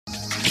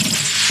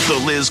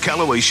The Liz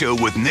Callaway Show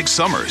with Nick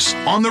Summers,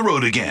 on the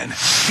road again.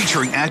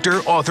 Featuring actor,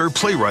 author,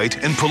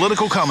 playwright, and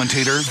political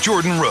commentator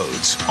Jordan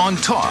Rhodes on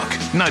Talk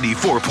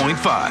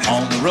 94.5.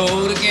 On the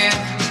road again.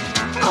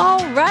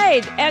 All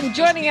right, and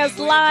joining us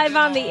live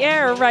on the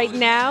air right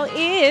now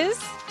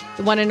is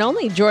the one and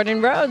only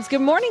Jordan Rhodes.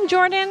 Good morning,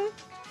 Jordan.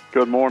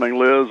 Good morning,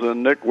 Liz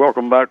and Nick.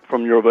 Welcome back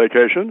from your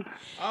vacation.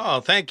 Oh,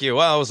 thank you.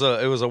 Well,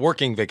 it was a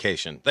working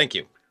vacation. Thank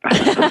you.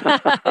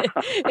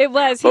 It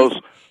was.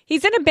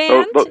 He's in a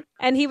band,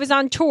 and he was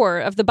on tour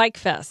of the Bike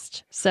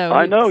Fest. So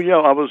I know.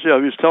 Yeah, he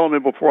was telling me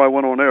before I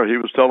went on air. He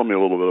was telling me a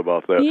little bit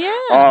about that.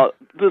 Yeah.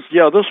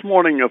 This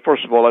morning.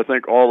 First of all, I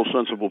think all the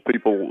sensible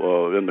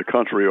people in the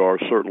country are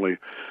certainly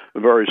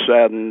very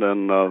saddened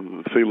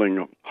and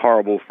feeling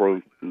horrible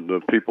for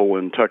the people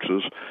in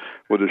Texas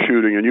with the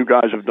shooting. And you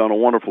guys have done a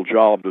wonderful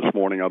job this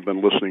morning. I've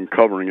been listening,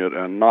 covering it,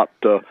 and not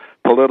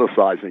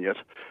politicizing it,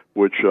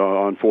 which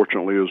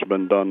unfortunately has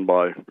been done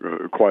by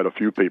quite a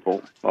few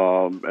people.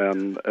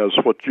 And as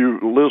what you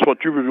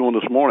were doing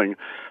this morning,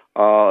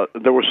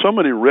 there were so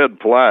many red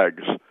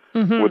flags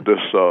with this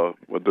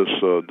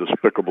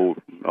despicable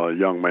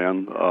young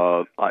man.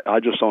 I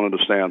just don't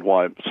understand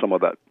why some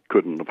of that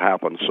couldn't have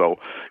happened. So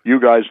you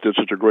guys did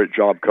such a great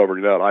job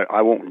covering that.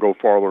 I won't go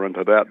farther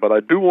into that, but I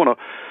do want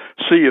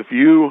to see if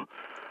you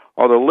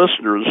or the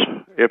listeners,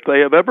 if they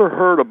have ever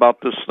heard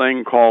about this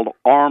thing called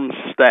armed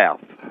staff.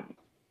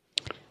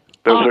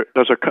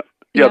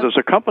 There's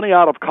a company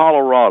out of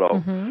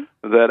Colorado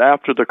that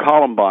after the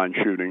Columbine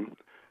shooting,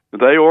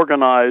 they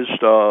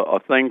organized a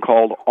thing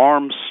called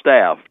armed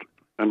staff.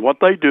 And what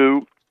they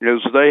do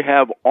is they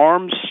have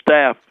armed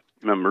staff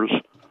members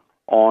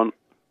on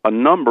a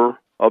number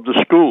of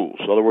the schools.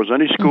 In other words,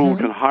 any school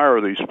can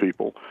hire these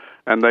people,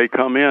 and they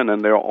come in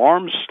and they're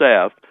armed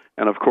staff.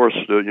 And of course,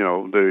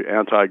 the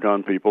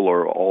anti-gun people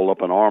are all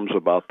up in arms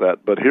about that.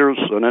 But here's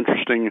an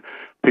interesting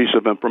piece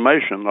of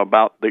information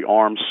about the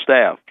armed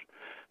staff.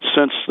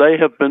 Since they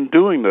have been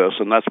doing this,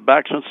 and that's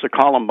back since the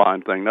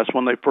Columbine thing, that's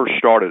when they first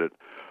started it,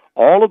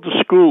 all of the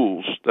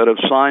schools that have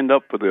signed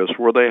up for this,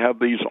 where they have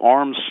these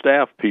armed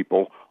staff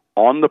people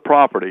on the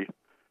property,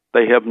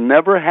 they have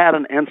never had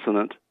an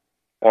incident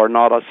or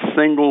not a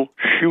single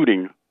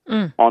shooting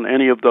on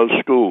any of those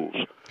schools.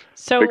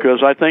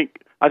 Because I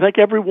think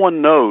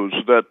everyone knows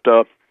that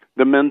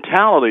the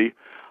mentality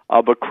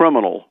of a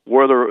criminal,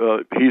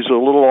 whether he's a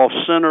little off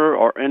center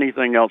or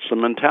anything else, the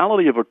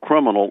mentality of a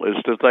criminal is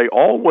that they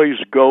always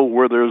go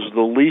where there's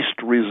the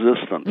least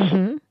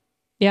resistance.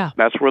 Yeah,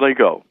 that's where they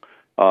go.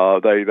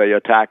 They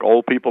attack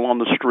old people on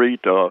the street,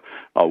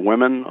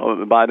 women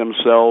by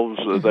themselves.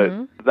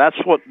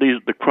 That's what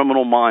the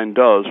criminal mind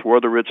does,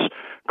 whether it's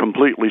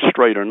completely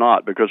straight or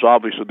not. Because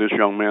obviously, this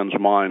young man's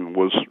mind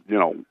was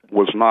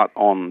not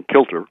on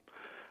kilter.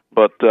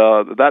 But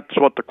that's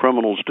what the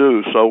criminals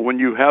do. So when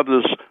you have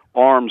this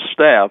armed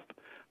staff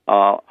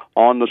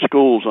on the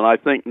schools, and I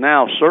think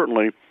now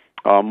certainly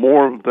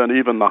more than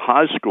even the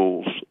high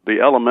schools, the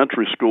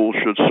elementary schools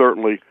should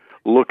certainly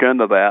look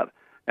into that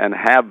and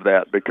have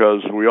that,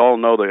 because we all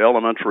know the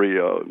elementary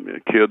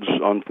kids,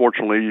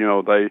 unfortunately,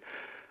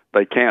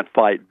 they can't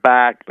fight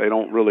back. They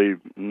don't really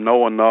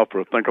know enough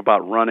or think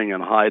about running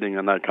and hiding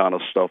and that kind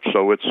of stuff.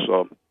 So it's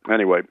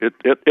anyway,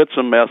 it's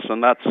a mess,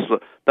 and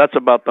that's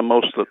about the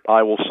most that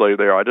I will say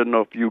there. I didn't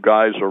know if you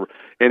guys or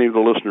any of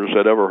the listeners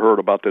had ever heard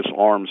about this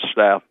armed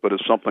staff, but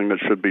it's something that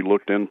should be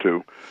looked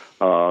into.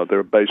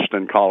 They're based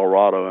in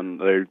Colorado,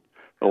 and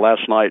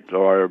last night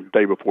or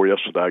day before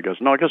yesterday, I guess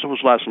it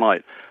was last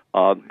night,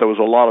 there was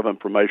a lot of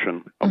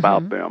information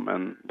about them,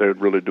 and they're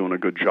really doing a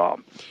good job.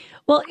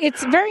 Well,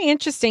 it's very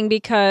interesting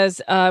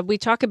because we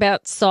talk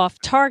about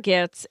soft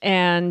targets,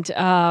 and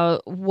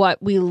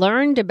what we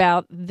learned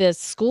about this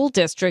school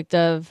district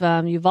of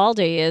Uvalde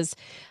is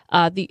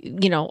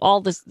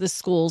all the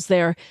schools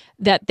there,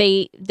 that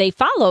they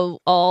follow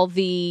all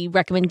the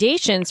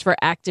recommendations for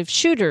active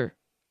shooter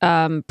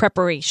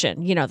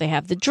preparation. They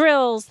have the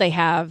drills, they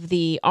have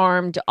the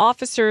armed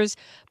officers,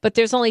 but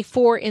there's only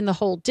 4 in the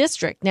whole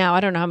district. Now, I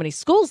don't know how many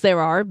schools there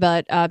are,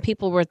 but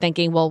people were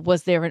thinking, well,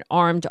 was there an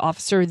armed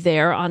officer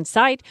there on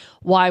site?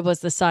 Why was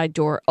the side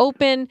door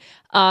open?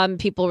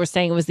 People were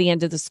saying it was the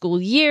end of the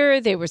school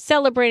year. They were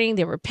celebrating.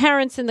 There were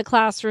parents in the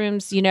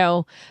classrooms.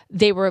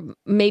 They were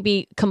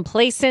maybe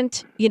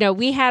complacent.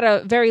 We had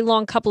a very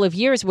long couple of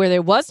years where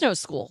there was no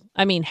school.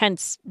 I mean,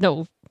 hence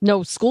no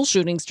school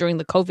shootings during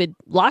the COVID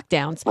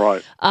lockdowns.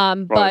 Right.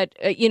 But,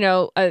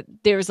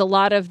 there's a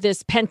lot of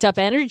this pent-up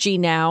energy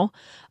now,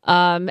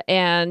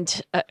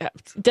 and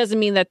doesn't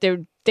mean that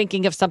they're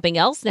thinking of something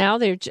else now.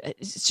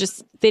 It's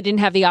just they didn't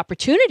have the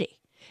opportunity.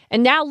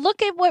 And now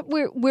look at what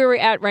we're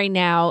at right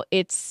now.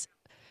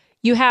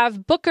 You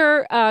have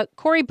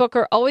Cory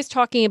Booker, always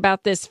talking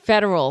about this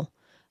federal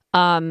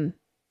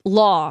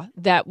law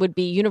that would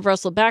be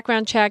universal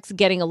background checks,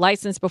 getting a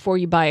license before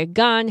you buy a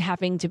gun,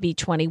 having to be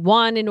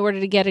 21 in order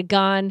to get a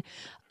gun.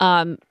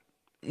 A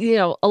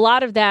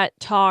lot of that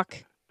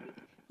talk,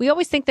 we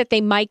always think that they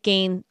might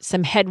gain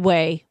some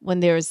headway when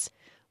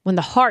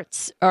the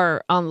hearts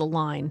are on the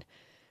line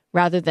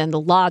rather than the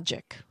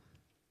logic.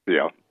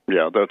 Yeah.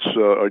 Yeah, that's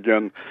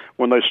again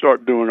when they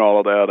start doing all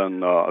of that,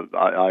 and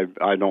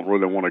I don't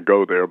really want to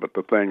go there. But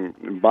the thing,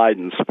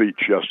 Biden's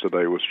speech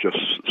yesterday was just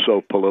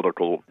so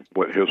political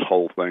with his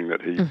whole thing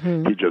that he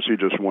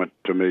just went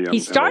to me. He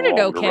started in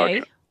the wrong okay.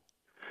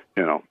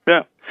 direction.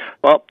 Yeah.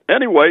 Well,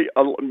 anyway,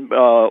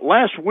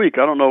 last week,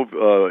 I don't know if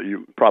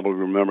you probably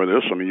remember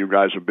this. I mean, you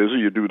guys are busy.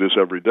 You do this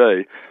every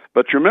day.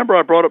 But you remember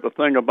I brought up the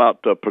thing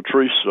about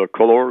Patrice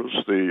Cullors,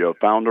 the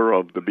founder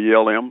of the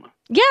BLM?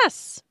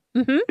 Yes.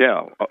 Mm-hmm.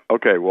 Yeah.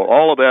 Okay. Well,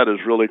 all of that is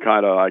really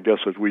kind of, I guess,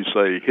 as we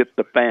say, hit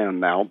the fan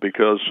now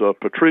because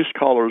Patrice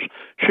Cullors,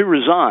 she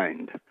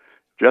resigned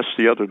just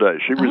the other day.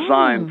 She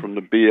resigned from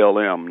the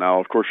BLM.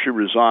 Now, of course, she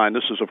resigned.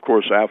 This is, of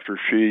course, after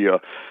she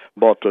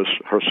bought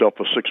herself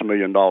a $6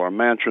 million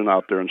mansion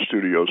out there in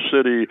Studio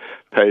City,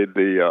 paid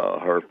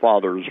her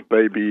father's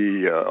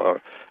baby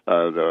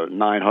the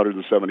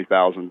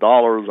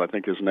 $970,000. I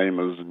think his name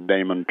is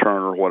Damon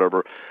Turner or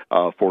whatever,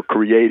 for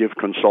creative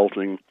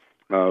consulting.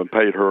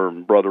 Paid her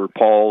brother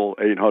Paul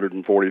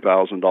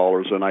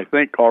 $840,000, and I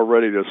think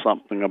already there's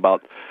something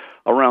about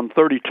around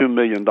 $32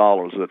 million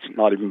that's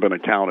not even been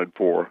accounted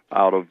for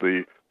out of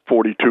the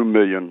 $42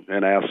 million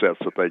in assets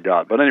that they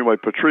got. But anyway,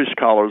 Patrice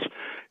Cullors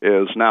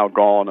is now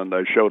gone, and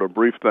they showed a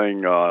brief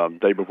thing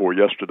day before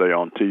yesterday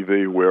on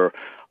TV where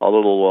a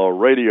little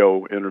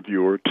radio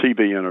interviewer,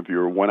 TV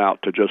interviewer, went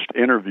out to just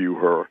interview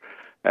her,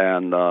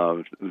 and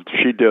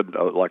she did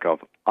like a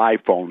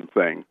iPhone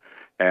thing.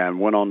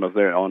 And went on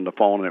the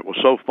phone, and it was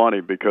so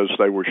funny because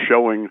they were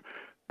showing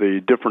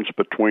the difference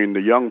between the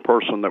young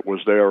person that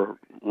was there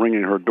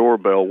ringing her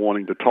doorbell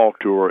wanting to talk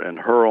to her and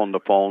her on the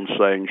phone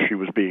saying she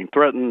was being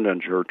threatened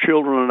and her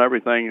children and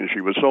everything, and she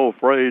was so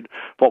afraid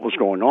what was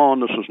going on.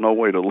 This was no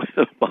way to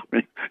live. I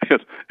mean,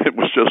 it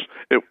was just,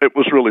 it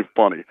was really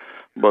funny.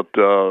 But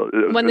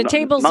when the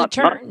tables are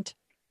turned.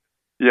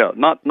 Yeah,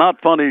 not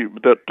funny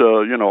that,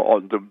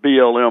 the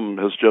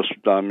BLM has just,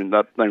 I mean,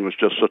 that thing was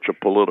just such a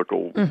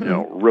political,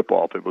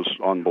 ripoff. It was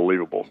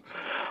unbelievable.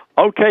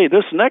 Okay,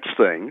 this next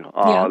thing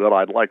that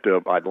I'd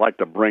like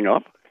to bring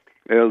up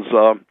is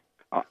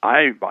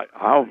I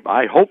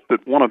hope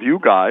that one of you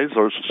guys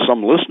or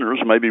some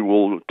listeners maybe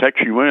will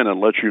text you in and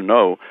let you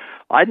know.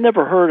 I'd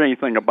never heard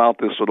anything about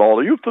this at all.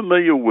 Are you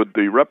familiar with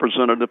the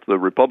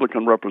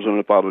Republican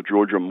representative out of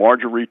Georgia,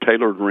 Marjorie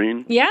Taylor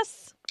Greene?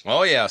 Yes.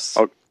 Oh, yes.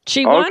 Okay.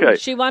 She won. Okay.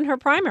 She won her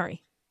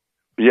primary.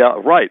 Yeah,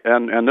 right.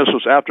 And this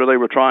was after they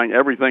were trying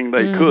everything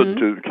they could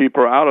to keep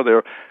her out of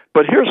there.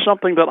 But here's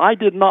something that I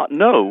did not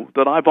know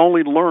that I've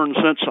only learned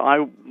since I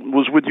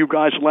was with you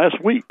guys last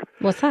week.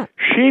 What's that?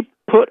 She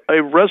put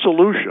a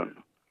resolution,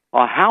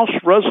 a House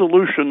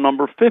Resolution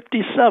number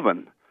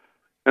 57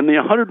 in the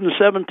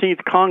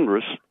 117th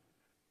Congress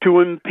to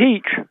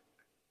impeach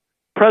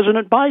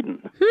President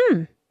Biden.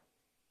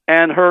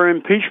 And her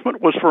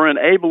impeachment was for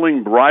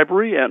enabling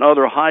bribery and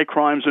other high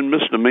crimes and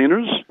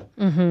misdemeanors.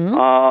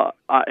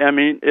 I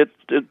mean,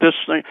 this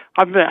thing,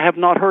 I have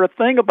not heard a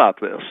thing about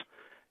this.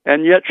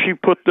 And yet she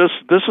put this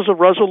is a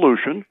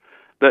resolution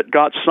that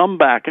got some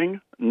backing,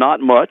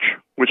 not much,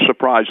 which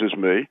surprises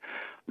me.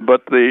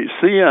 But the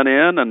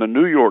CNN and the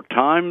New York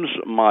Times,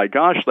 my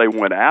gosh, they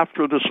went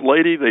after this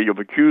lady. They have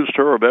accused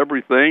her of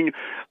everything,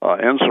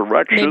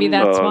 insurrection. Maybe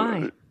that's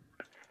why.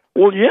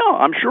 Well, yeah,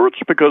 I'm sure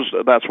it's because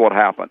that's what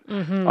happened.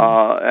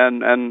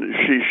 And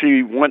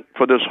she went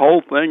for this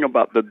whole thing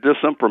about the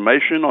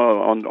disinformation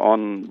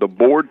on the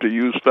board to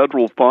use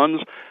federal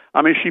funds.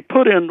 I mean, she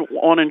put in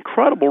an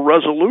incredible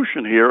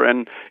resolution here,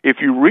 and if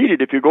you read it,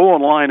 if you go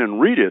online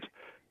and read it,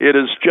 it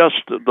is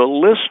just the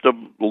list of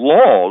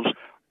laws,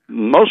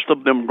 most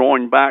of them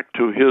going back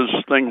to his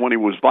thing when he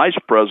was vice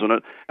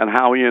president and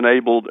how he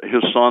enabled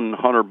his son,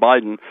 Hunter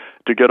Biden,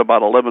 to get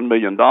about $11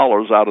 million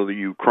out of the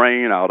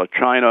Ukraine, out of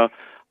China,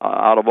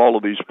 out of all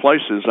of these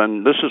places,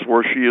 and this is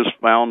where she has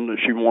found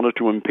she wanted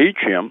to impeach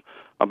him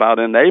about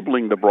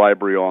enabling the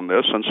bribery on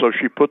this, and so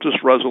she put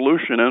this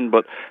resolution in,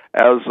 but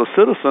as a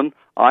citizen,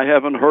 I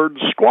haven't heard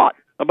squat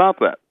about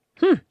that.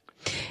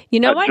 You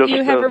know what?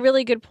 You have a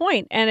really good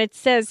point, and it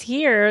says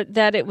here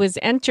that it was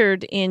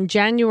entered in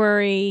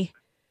January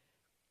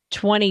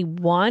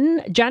 21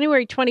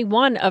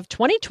 of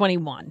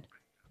 2021.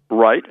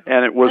 Right,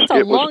 and it was...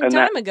 That's a long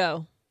time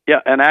ago.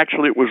 Yeah, and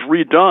actually it was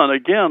redone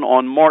again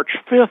on March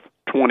 5th,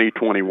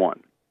 2021.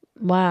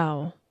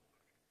 Wow.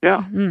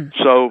 Yeah.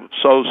 So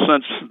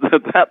since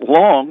that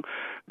long,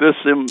 this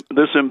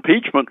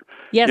impeachment,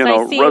 yes,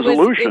 I see.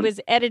 resolution. It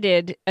was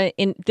edited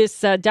in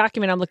this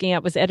document I'm looking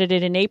at was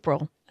edited in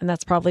April, and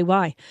that's probably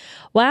why.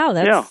 Wow,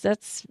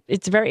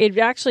 it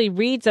actually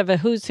reads of a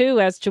who's who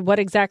as to what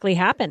exactly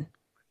happened.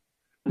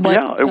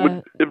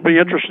 It'd be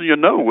interesting to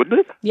know, wouldn't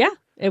it? Yeah,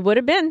 it would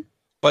have been.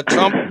 But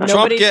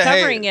Nobody's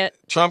covering it.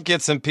 Trump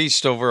gets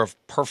impeached over a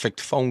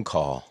perfect phone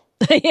call.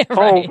 Yeah,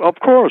 right. Oh, of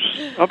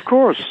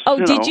course. Oh,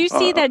 did you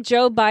see that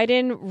Joe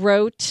Biden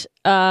wrote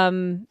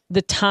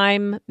the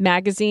Time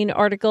magazine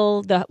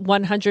article, the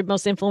 100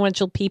 most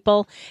influential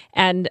people,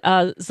 and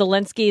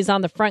Zelensky is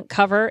on the front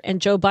cover, and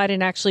Joe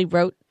Biden actually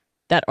wrote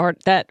that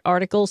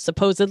article,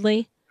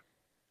 supposedly?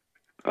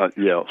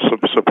 Yeah,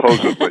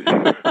 supposedly.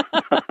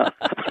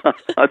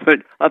 I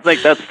think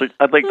that's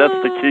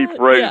the key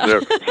phrase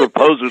there.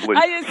 Supposedly.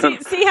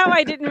 See how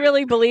I didn't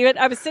really believe it.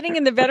 I was sitting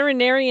in the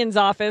veterinarian's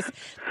office,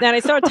 and I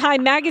saw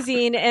Time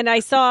magazine, and I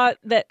saw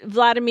that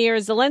Vladimir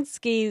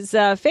Zelensky's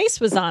face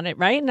was on it,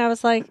 right? And I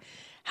was like,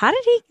 how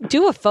did he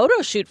do a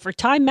photo shoot for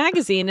Time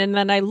magazine? And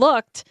then I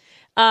looked.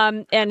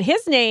 And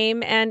his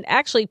name, and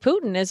actually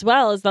Putin as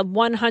well, is the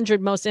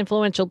 100 most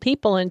influential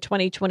people in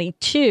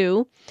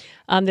 2022.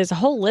 There's a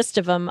whole list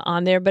of them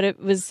on there, but it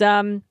was,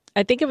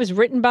 I think it was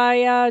written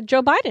by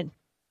Joe Biden.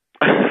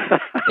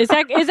 Is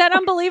that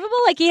unbelievable?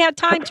 Like he had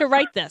time to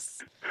write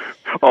this.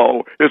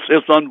 Oh,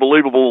 it's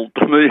unbelievable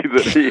to me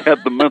that he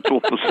had the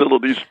mental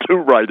facilities to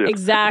write it.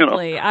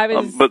 Exactly. I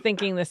was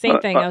thinking the same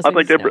thing. I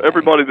think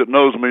everybody that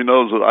knows me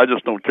knows that I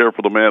just don't care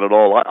for the man at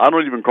all. I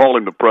don't even call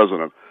him the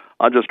president.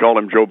 I just call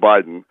him Joe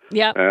Biden.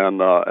 Yeah.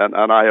 And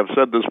I have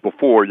said this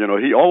before. You know,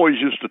 he always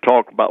used to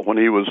talk about when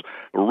he was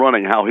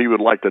running how he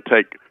would like to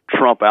take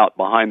Trump out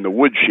behind the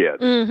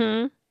woodshed.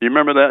 Mm-hmm. You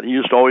remember that? He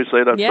used to always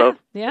say that stuff?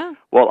 Yeah.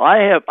 Well, I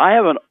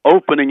have an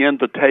opening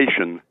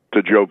invitation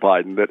to Joe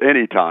Biden at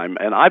any time,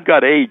 and I've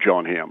got age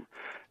on him.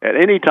 At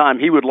any time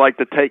he would like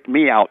to take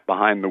me out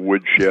behind the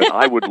woodshed,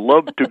 I would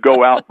love to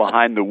go out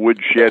behind the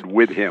woodshed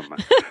with him.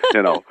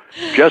 You know,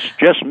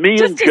 just me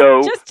and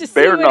Joe, just to see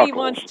bare what knuckles. he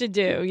wants to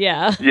do.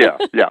 Yeah. Yeah.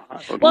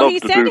 Well, he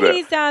said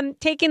he's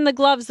taking the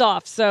gloves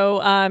off.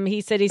 So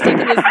he said he's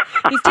taking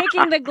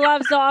the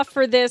gloves off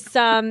for this, for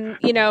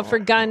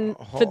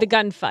the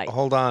gunfight.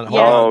 Hold on.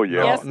 Yes. Oh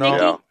yeah. Yes,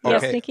 Nikki. Yeah.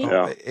 Yes, Okay. Nikki.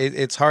 Yeah.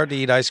 It's hard to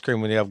eat ice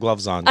cream when you have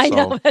gloves on. I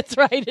know, that's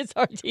right. It's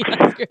hard to eat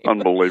ice cream.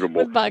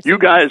 Unbelievable. With boxing You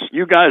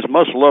guys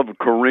must love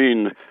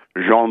Corinne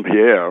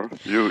Jean-Pierre.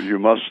 You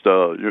must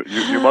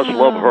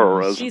love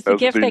her as she's the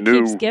gift that new...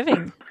 keeps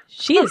giving.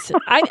 She is.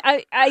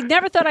 I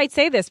never thought I'd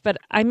say this, but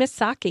I miss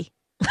Saki.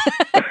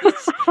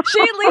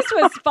 She at least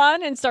was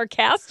fun and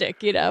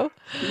sarcastic, you know.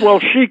 Well,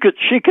 she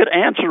could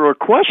answer a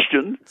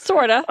question.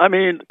 Sorta. I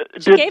mean,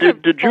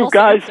 did you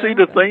guys see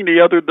the thing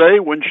the other day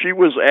when she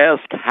was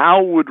asked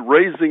how would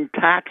raising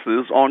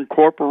taxes on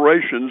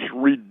corporations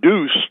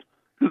reduce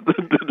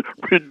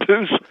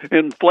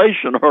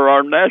inflation or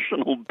our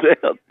national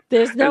debt?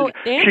 There's no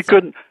answer. She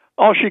couldn't.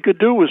 All she could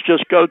do was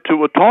just go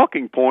to a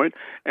talking point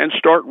and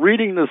start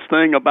reading this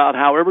thing about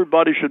how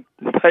everybody should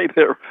pay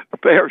their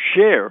fair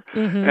share.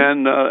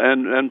 Mm-hmm.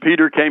 And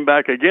Peter came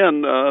back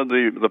again,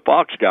 the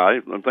Fox guy.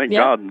 Thank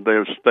God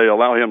they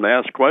allow him to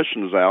ask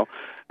questions now,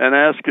 and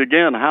ask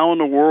again how in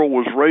the world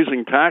was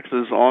raising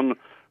taxes on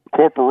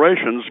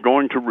corporations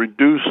going to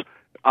reduce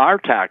our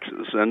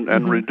taxes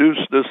and reduce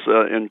this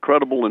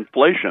incredible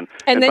inflation.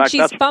 And then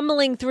she's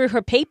fumbling through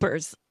her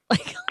papers.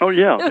 Oh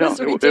yeah, it was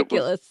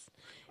ridiculous.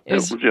 It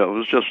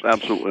was just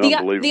absolutely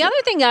unbelievable. The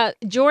other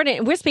thing,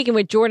 Jordan, we're speaking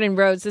with Jordan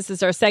Rhodes. This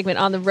is our segment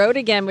On the Road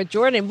Again with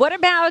Jordan. What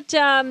about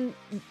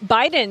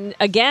Biden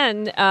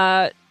again?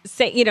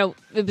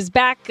 It was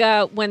back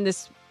when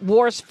this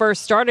wars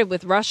first started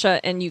with Russia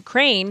and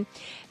Ukraine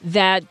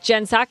that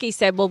Jen Psaki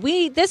said, well,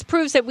 this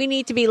proves that we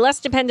need to be less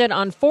dependent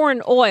on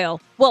foreign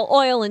oil,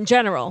 oil in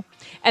general.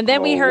 And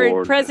then we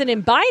heard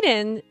President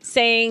Biden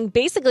saying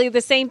basically the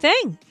same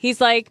thing.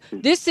 He's like,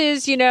 this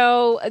is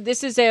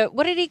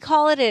what did he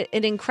call it?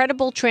 An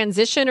incredible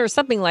transition or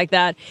something like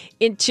that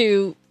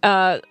into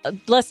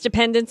less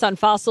dependence on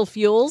fossil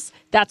fuels.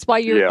 That's why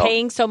you're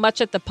paying so much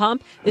at the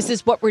pump. This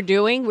is what we're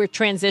doing. We're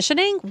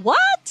transitioning.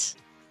 What?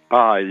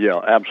 Yeah,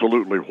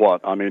 absolutely.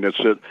 What I mean,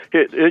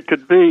 it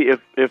could be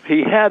if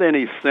he had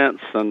any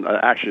sense, and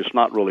actually, it's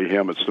not really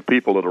him; it's the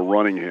people that are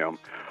running him.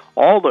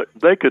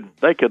 They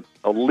could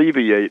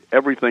alleviate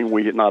everything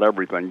not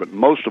everything, but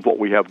most of what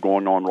we have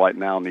going on right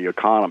now in the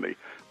economy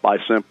by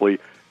simply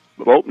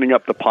opening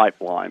up the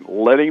pipeline,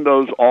 letting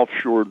those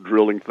offshore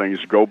drilling things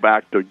go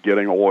back to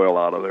getting oil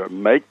out of there,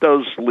 make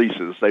those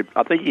leases.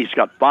 I think he's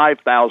got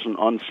 5,000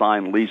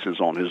 unsigned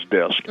leases on his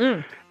desk,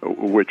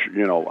 which,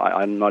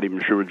 I'm not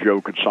even sure Joe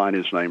could sign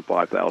his name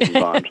 5,000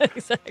 times.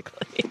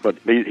 Exactly. But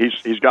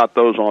he's got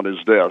those on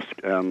his desk,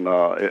 and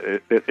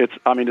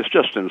it's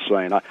just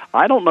insane.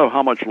 I don't know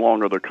how much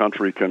longer the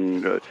country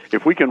can,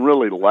 if we can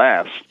really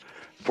last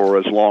for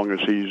as long as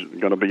he's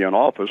going to be in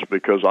office,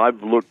 because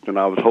I've looked, and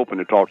I was hoping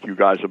to talk to you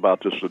guys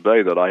about this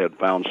today, that I had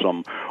found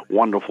some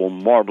wonderful,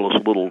 marvelous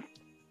little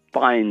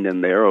find in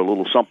there, a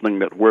little something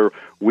that where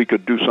we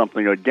could do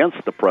something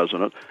against the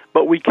president,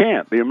 but we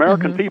can't. The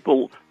American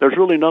people, there's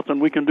really nothing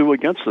we can do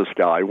against this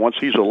guy once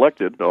he's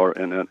elected, or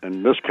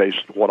in this case,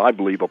 what I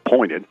believe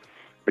appointed,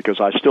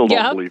 because I still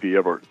don't believe he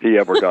ever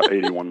got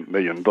 81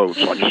 million votes.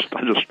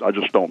 I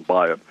just don't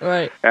buy it.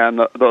 Right. And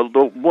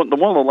one of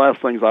the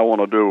last things I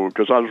want to do,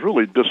 because I was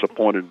really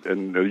disappointed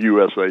in the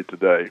USA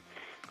Today.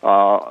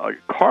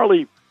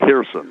 Carly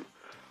Pearson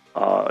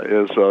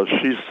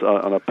she's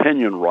an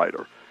opinion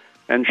writer,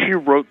 and she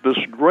wrote this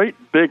great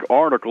big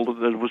article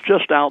that was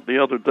just out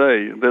the other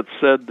day that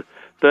said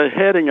the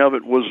heading of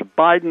it was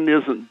 "Biden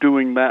isn't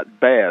doing that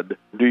bad.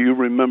 Do you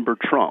remember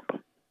Trump?"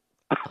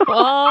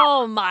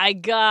 Oh, my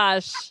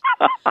gosh.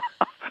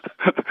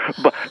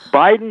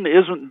 Biden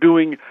isn't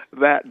doing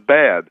that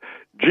bad.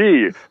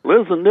 Gee,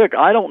 Liz and Nick,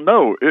 I don't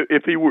know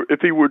if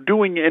he were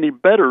doing any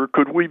better.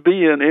 Could we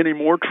be in any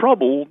more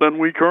trouble than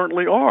we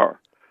currently are?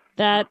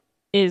 That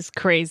is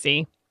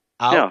crazy.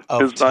 Out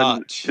of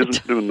touch.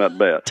 Isn't doing that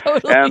bad.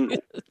 Totally.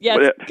 And,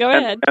 yes, go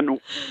ahead. And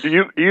do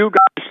you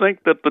guys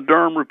think that the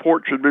Durham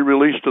report should be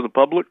released to the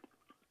public?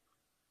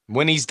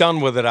 When he's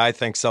done with it, I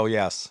think so,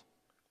 yes.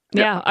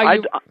 Yeah,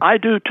 I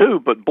do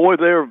too, but boy,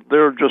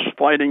 they're just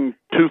fighting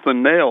tooth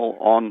and nail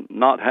on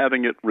not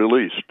having it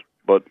released.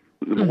 But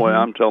boy,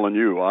 I'm telling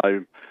you,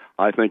 I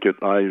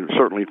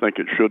certainly think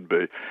it should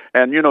be.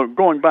 And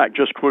going back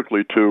just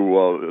quickly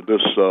to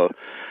this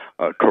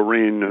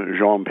Corinne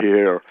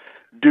Jean-Pierre,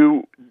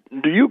 do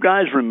you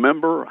guys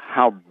remember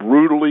how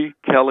brutally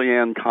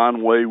Kellyanne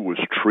Conway was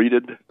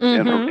treated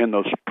in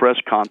those press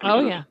conferences?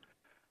 Oh yeah.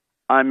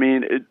 I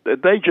mean,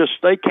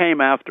 they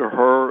came after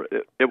her.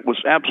 It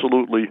was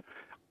absolutely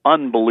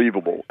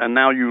unbelievable. And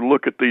now you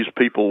look at these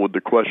people with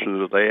the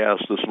questions that they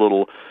asked this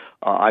little,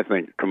 I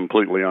think,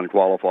 completely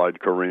unqualified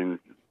Corinne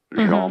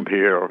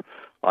Jean-Pierre.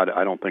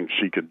 I don't think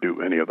she could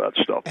do any of that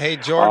stuff. Hey,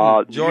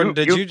 Jordan,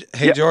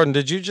 Jordan,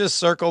 did you just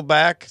circle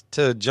back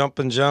to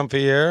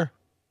Jean-Pierre?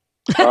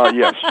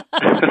 Yes.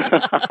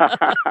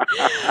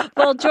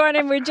 Well,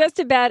 Jordan, we're just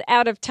about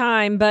out of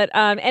time, but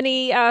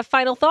any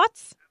final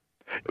thoughts?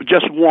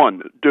 Just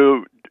one.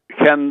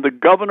 Can the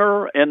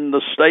governor and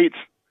the states,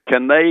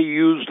 can they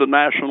use the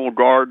National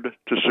Guard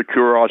to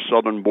secure our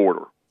southern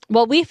border?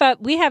 Well, we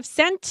have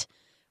sent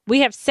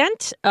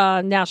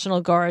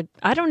National Guard.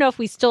 I don't know if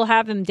we still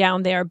have him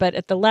down there, but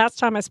at the last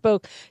time I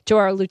spoke to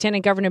our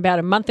lieutenant governor about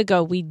a month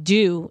ago, we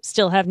do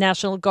still have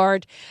National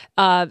Guard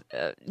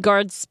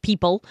guards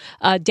people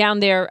down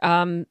there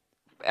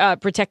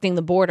protecting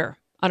the border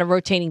on a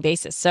rotating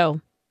basis.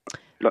 So.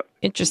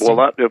 Interesting.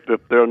 Well, if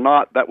they're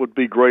not, that would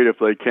be great if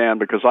they can,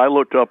 because I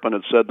looked up and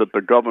it said that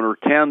the governor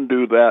can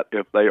do that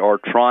if they are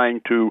trying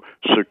to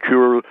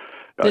secure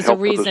help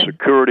with the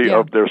security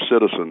of their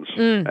citizens.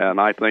 And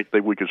I think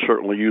that we could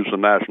certainly use the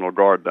National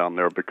Guard down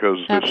there because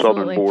the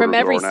southern borders from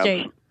every are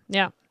state.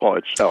 Yeah. Oh,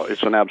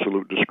 it's an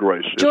absolute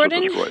disgrace.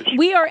 Jordan, it's a disgrace.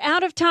 We are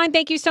out of time.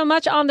 Thank you so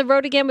much. On the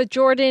Road Again with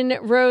Jordan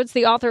Rhodes,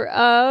 the author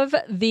of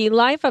The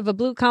Life of a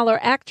Blue Collar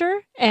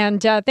Actor.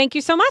 And thank you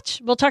so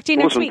much. We'll talk to you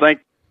next week.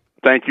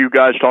 Thank you,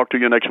 guys. Talk to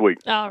you next week.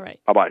 All right.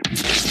 Bye-bye.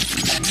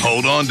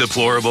 Hold on,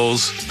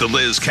 deplorables. The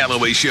Liz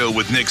Callaway Show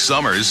with Nick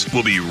Summers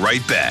will be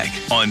right back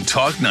on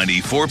Talk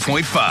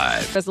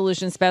 94.5.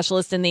 Resolution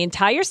specialist in the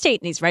entire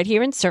state, and he's right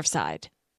here in Surfside.